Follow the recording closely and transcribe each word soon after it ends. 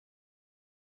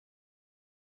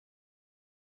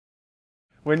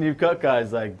When you've got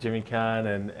guys like Jimmy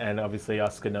Caan and obviously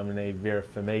Oscar nominee Vera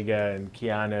Farmiga and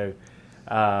Keanu,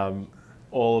 um,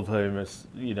 all of whom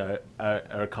are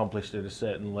accomplished at a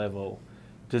certain level,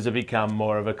 does it become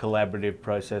more of a collaborative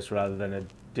process rather than a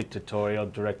dictatorial,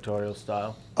 directorial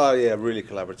style? Oh yeah, really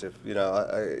collaborative.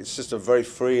 It's just a very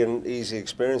free and easy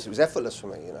experience. It was effortless for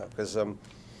me, because the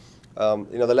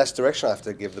less direction I have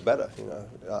to give, the better.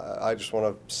 I just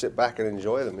want to sit back and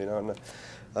enjoy them,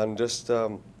 and just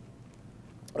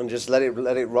let it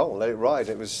roll, let it ride.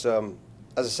 It was, as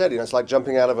I said, it's like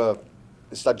jumping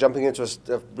it's like jumping into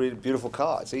a really beautiful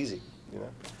car. It's easy,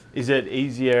 Is it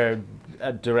easier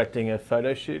directing a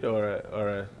photo shoot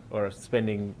or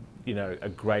spending a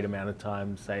great amount of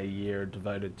time, say a year,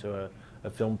 devoted to a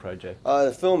film project?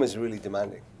 The film is really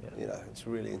demanding. Yeah. It's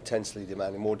really intensely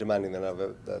demanding, more demanding than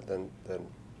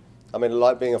I mean,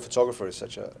 like being a photographer is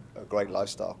such a great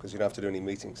lifestyle because you don't have to do any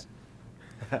meetings.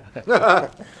 We're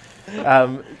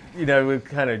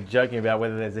kind of joking about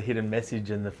whether there's a hidden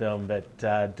message in the film, but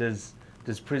does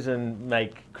prison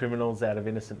make criminals out of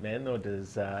innocent men, or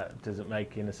does it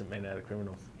make innocent men out of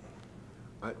criminals?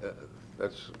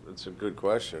 That's a good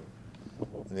question.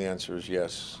 And the answer is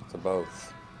yes to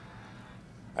both.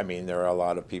 I mean, there are a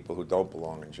lot of people who don't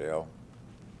belong in jail,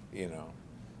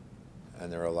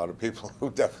 and there are a lot of people who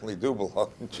definitely do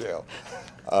belong in jail,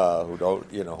 who don't,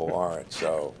 who aren't.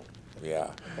 So,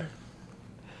 yeah.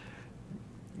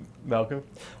 Malcolm?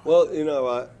 Well, in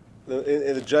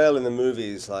the jail in the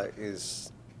movies,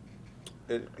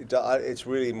 it's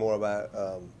really more about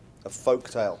a folk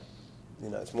tale.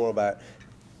 It's more about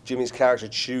Jimmy's character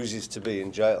chooses to be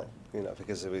in jail,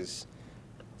 because of his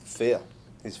fear,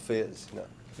 his fears,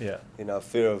 Yeah.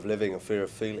 Fear of living, a fear of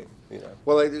feeling,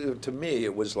 Well, to me,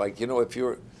 it was like, if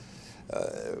you're,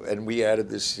 and we added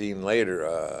this scene later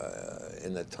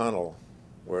in the tunnel,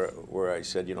 where I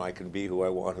said, I can be who I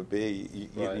want to be.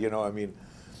 Right. I mean,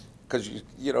 because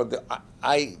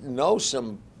I know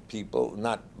some people,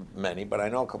 not many, but I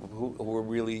know a couple who are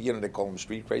really, they call them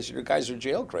street crazy. The guys are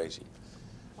jail crazy.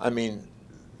 I mean,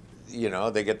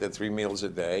 they get their 3 meals a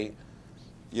day,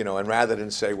 and rather than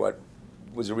say what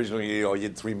was originally, you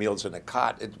had 3 meals in a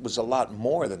cot, it was a lot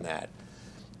more than that.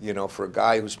 For a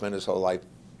guy who spent his whole life,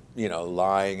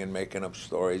 lying and making up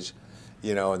stories,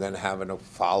 and then having to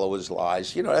follow his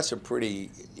lies, that's a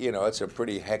pretty, it's a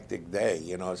pretty hectic day.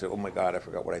 I said, oh my God, I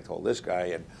forgot what I told this guy,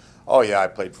 and oh yeah, I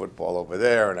played football over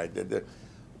there, and I did that.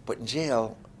 But in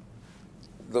jail,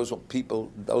 those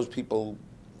people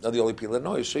are the only people that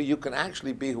know you, so you can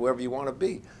actually be whoever you want to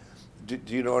be. Do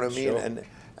you know what I mean? Sure.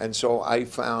 And so I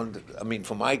found, I mean,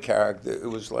 for my character, it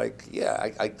was like,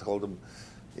 yeah, I told him,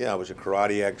 I was a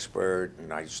karate expert,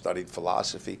 and I studied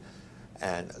philosophy,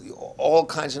 and all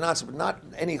kinds of nonsense, but not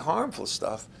any harmful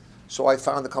stuff. So I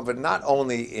found the comfort not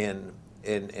only in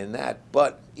that,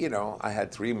 but, I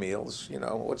had 3 meals,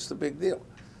 what's the big deal?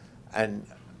 And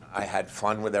I had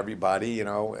fun with everybody,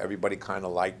 everybody kind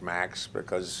of liked Max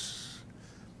because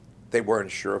they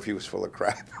weren't sure if he was full of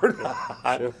crap or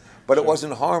not. Sure. But Sure. it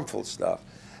wasn't harmful stuff.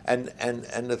 And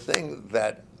the thing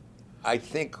that I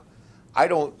think, I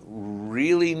don't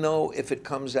really know if it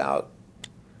comes out,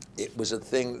 it was a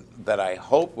thing that I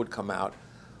hope would come out,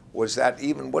 was that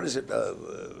even, what is it,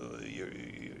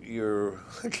 your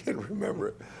I can't remember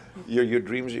it. Your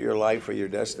dreams are your life or your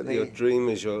destiny? Your dream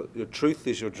is your truth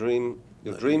is your dream.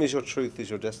 Your dream is your truth is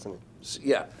your destiny.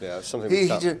 Yeah. Yeah,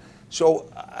 something So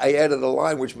I added a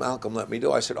line which Malcolm let me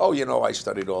do. I said, oh, I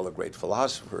studied all the great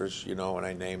philosophers, and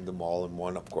I named them all, and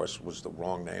one, of course, was the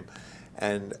wrong name.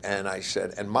 And I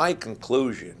said, and my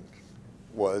conclusion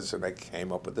was, and I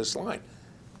came up with this line.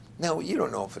 Now, you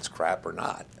don't know if it's crap or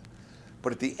not,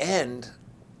 but at the end,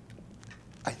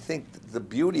 I think the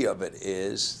beauty of it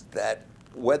is that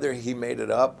whether he made it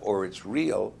up or it's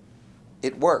real,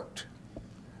 it worked.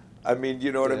 I mean,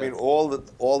 you know what I mean? All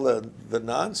the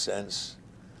nonsense.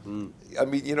 I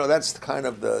mean, that's kind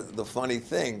of the funny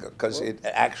thing, because it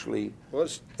actually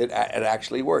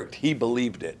worked. He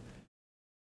believed it.